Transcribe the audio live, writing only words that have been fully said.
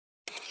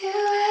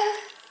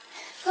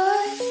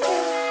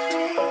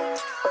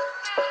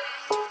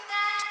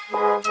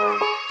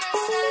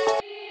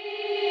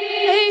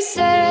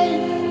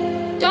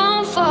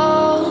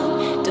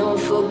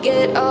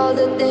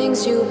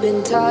things you've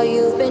been taught,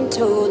 you've been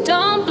told.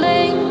 Don't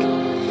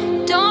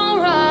blink, don't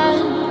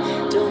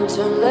run, don't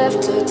turn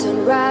left or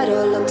turn right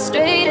or look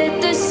straight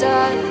at the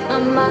sun. My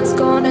mind's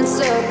going in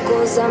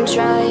circles, I'm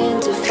trying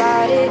to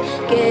fight it.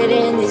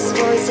 Getting these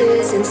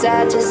voices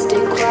inside to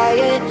stay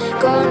quiet.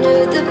 Going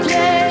to the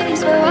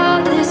place where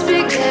all this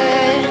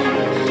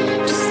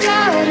began. Just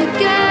start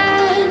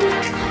again.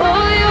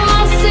 Oh, you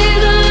won't see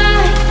the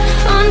light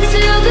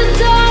until the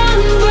dawn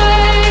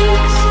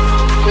breaks.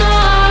 No,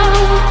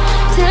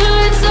 till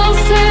it's all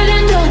said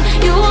and done,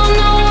 you won't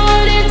know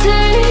what it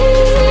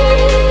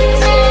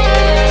takes.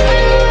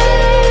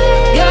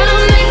 Gotta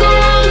make a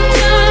wrong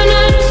turn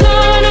and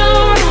turn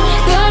around.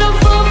 Gotta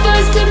fall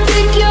fast to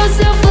pick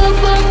yourself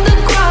up off the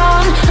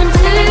ground.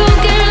 Until you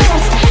get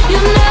lost,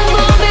 you'll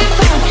never be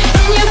found.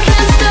 And you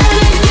can't start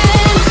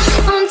again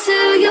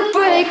until you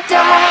break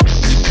down.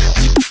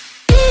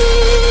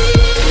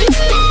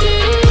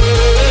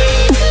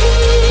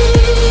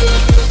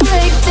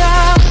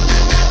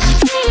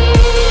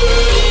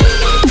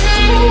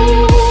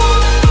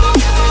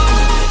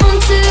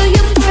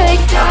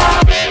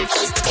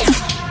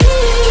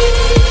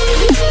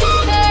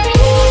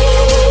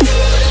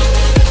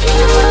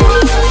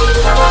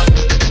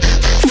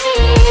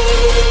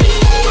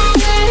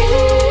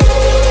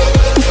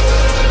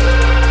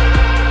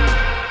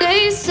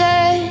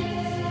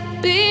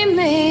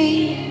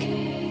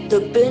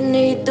 Look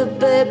beneath the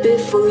bed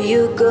before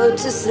you go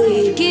to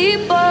sleep.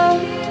 Keep on,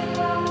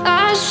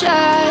 I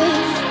shine.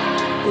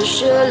 You'll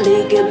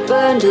surely get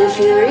burned if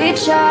you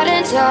reach out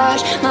and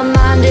touch. My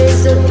mind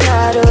is a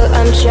battle,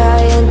 I'm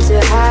trying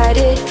to hide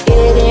it.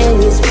 Getting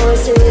these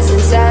voices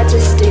inside to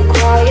stay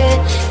quiet.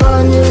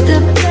 Going to the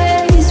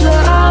place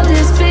where all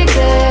this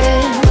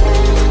began.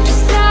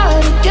 Just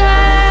start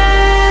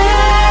again.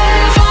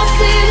 I'll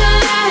see the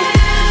light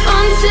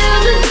until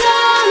the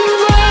dawn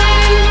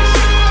breaks.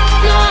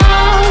 No,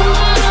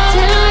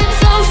 till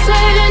it's all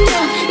said and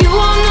done, you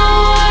won't know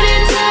what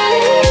it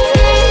takes.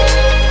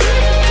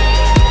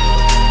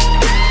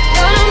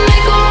 Gotta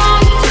make a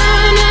wrong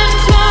turn and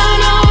turn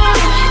around.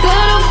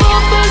 Gotta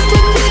fall fast to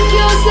pick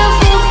yourself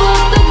up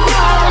off the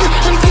ground.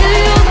 Until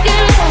you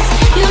get lost,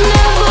 you'll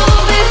never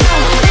be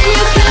found. And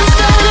you can't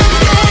start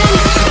again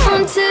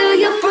until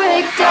you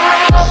break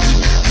down.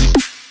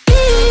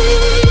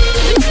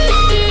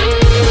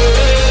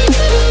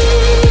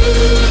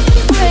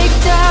 Break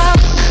down.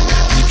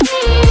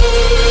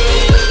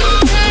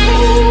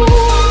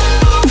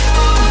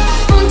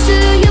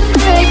 Until you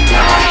break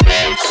down.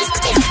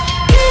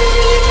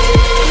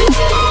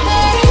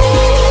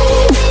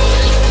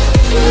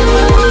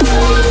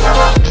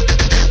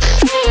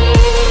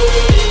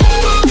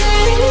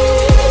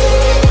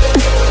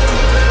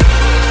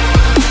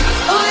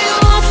 Oh, you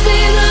won't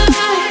see the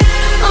light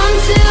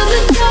until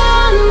the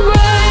dawn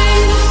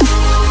breaks.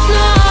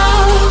 No,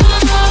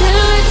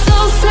 till it's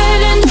all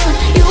said and done,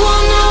 you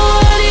won't know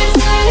what it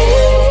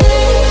takes.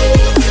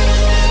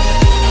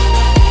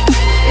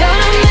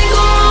 Gotta make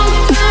a wrong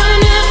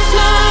turn and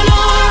turn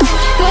around.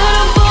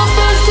 Gotta fall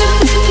fast to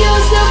pick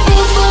yourself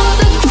up off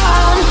the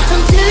ground.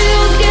 Until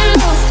you get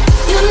lost,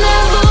 you'll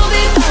never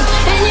be found.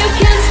 And you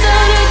can't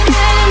start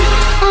again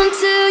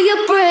until you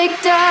break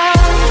down.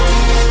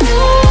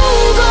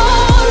 You're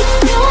gone,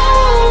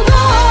 you're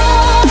gone.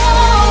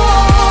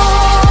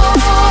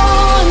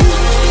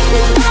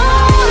 You're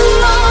not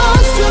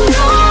lost, you're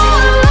not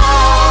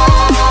lost.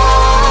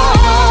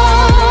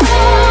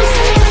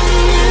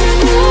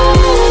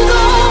 You're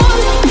gone,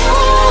 you're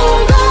gone.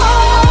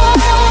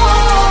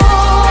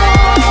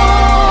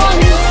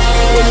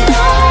 You're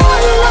not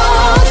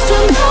lost,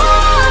 you're not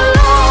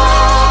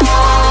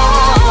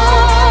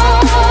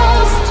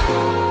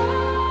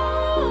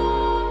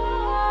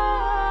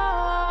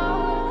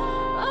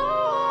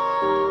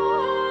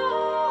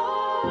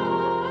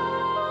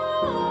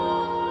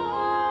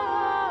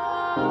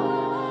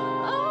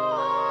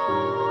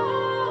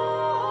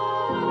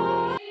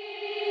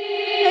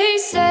They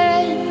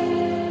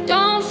said,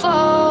 don't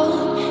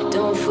fall,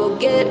 don't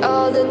forget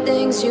all the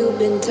things you've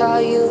been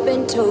taught, you've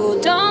been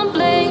told. Don't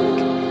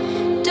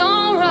blink,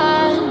 don't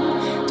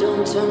run,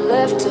 don't turn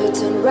left or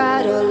turn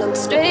right or look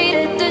straight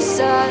at the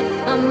sun.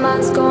 My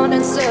mind's going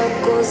in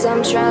circles,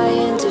 I'm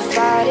trying to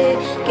fight it.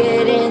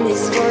 Getting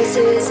these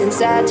voices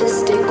inside to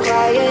stay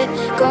quiet.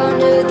 Going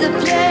to the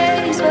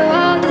place where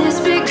all this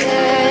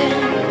began.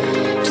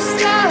 Just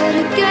start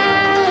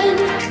again.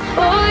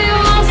 Oh, you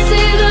won't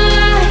see the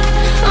light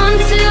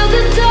until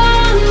the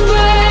dawn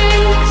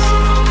breaks.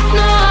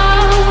 No,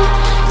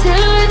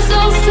 till it's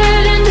all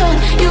said and done,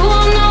 you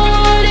won't know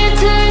what it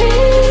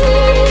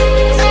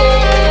takes.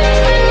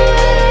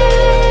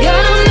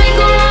 Gotta make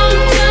a wrong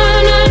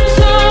turn and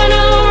turn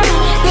around.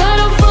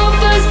 Gotta fall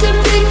fast to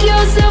pick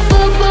yourself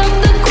up off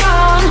the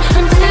ground.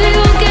 Until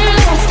you get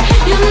lost,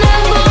 you'll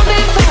never be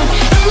found.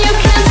 And you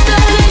can't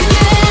start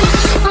again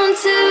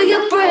until you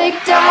break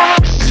down.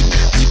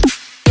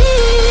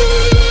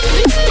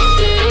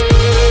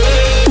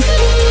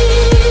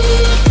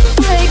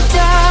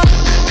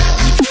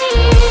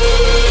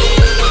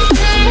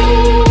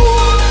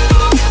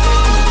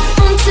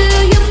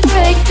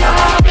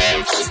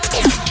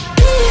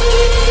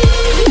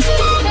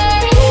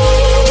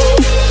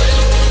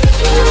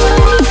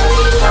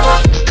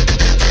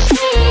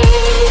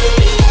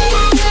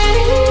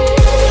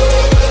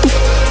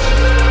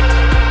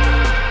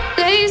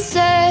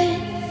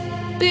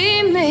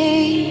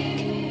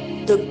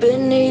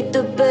 beneath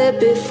the bed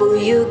before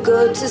you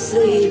go to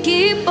sleep.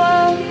 Keep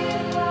on,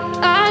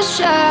 I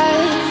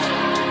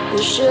shine.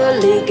 Will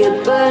surely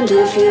get burned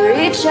if you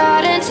reach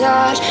out and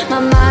touch. My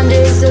mind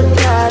is a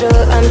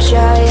battle, I'm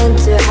trying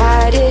to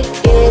hide it.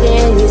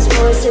 Getting these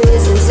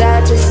voices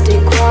inside to stay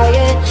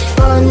quiet.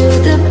 Gone to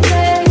the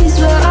place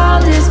where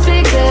all this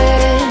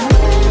began.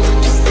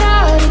 To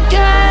start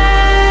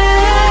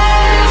again.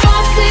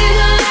 I'll see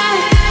the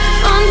light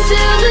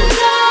until the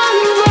dawn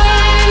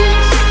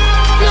breaks.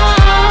 No,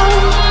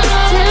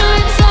 till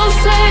it's all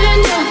said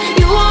and done,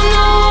 you won't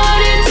know what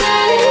it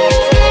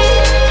takes.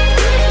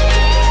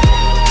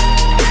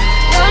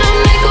 Gotta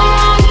make a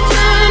wrong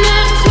turn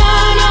and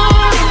turn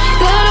around.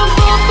 Gotta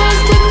fall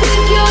first to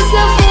pick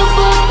yourself up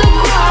off the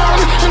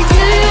ground.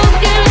 Until you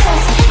get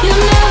lost,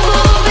 you'll never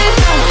be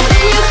found.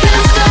 And you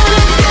can't start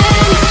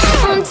again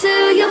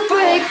until you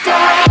break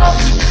down.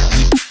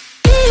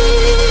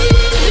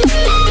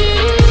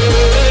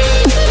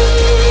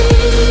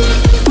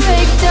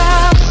 Break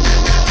down.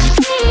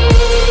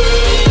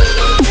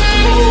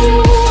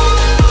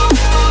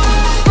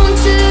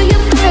 Until you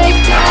break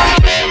down.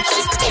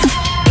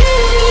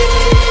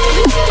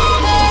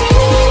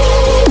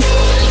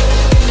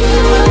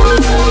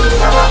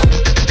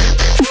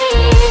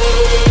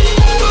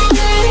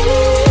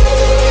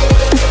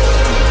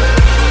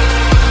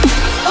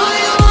 Oh,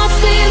 you won't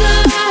see the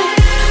light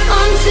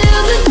until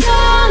the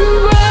dawn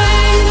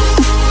breaks.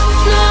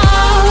 No,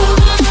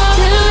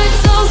 till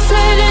it's all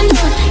said and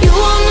done, you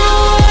won't know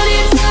what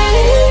it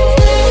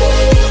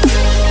takes.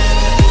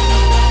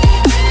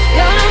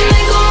 Gotta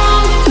make a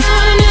wrong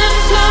turn and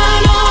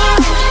turn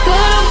around.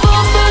 Gotta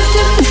fall first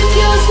to pick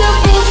yourself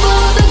up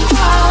off the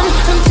ground.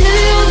 Until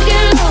you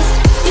get lost,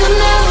 you'll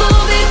never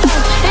be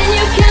found. And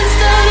you can't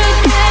start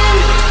again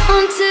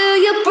until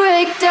you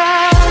break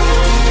down.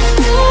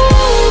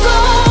 You're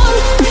gone,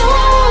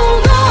 you're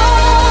gone.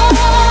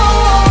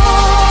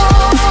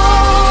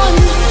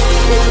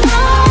 You're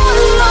not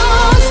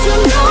lost,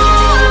 you're not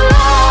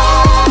lost.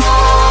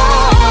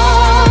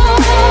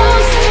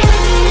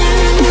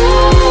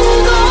 You're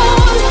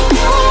gone,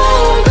 you're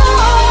gone.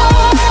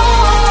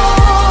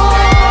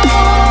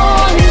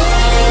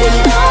 You're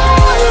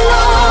not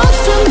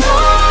lost, you're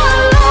not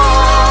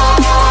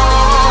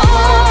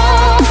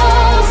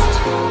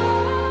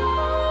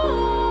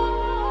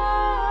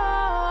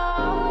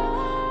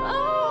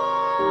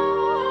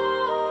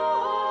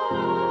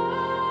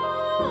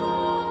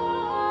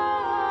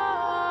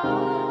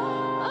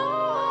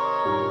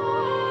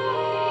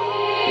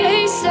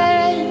They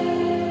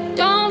said,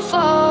 don't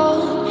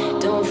fall.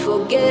 Don't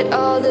forget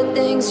all the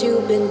things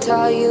you've been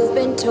taught, you've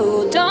been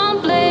told.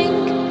 Don't blink,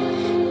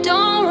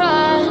 don't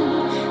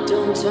run.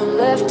 Don't turn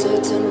left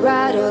or turn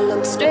right or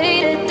look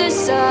straight at the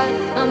sun.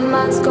 My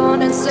mind's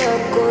going in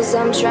circles,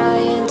 I'm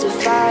trying to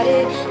fight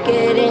it.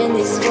 Getting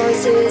these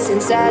voices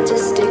inside to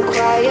stay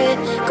quiet.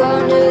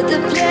 Gone to the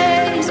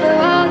place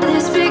where all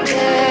this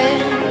began.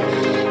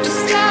 To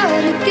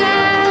start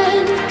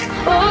again.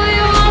 Oh,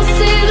 you won't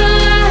see the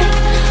light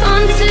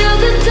until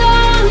the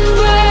dawn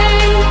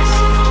breaks.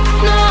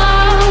 No,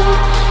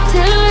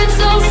 till it's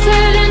all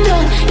said and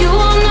done, you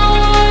won't know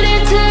what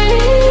it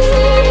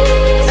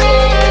takes.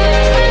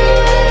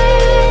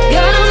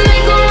 Gotta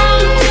make a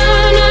wrong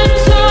turn and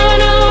turn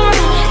around.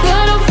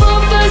 Gotta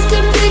fall first to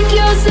pick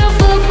yourself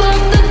up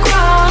off the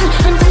ground.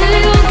 Until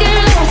you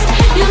get lost,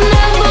 you'll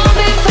never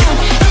be found.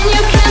 And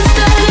you can't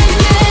start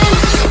again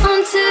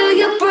until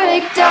you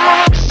break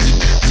down.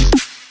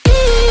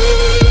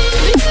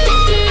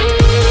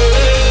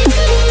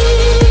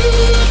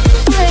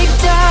 Break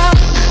down.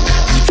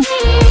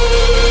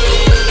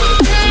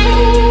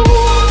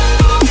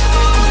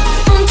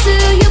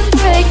 Until you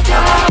break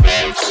down.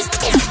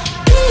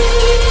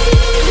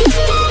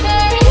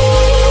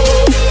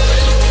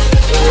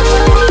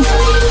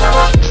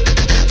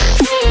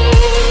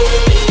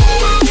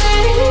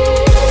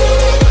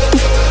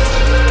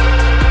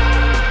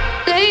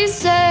 They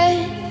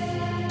said,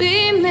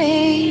 be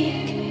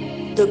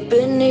meek. Look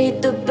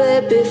beneath the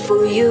bed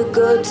before you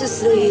go to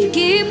sleep.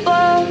 Keep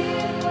on,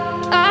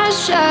 I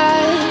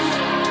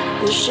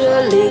shine. Will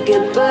surely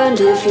get burned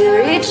if you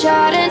reach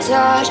out and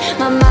touch.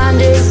 My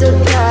mind is a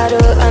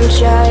battle, I'm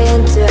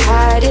trying to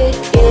hide it.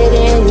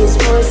 Getting these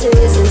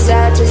voices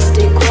inside to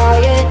stay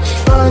quiet.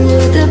 Gone to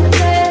the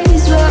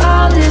place where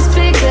all this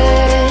began.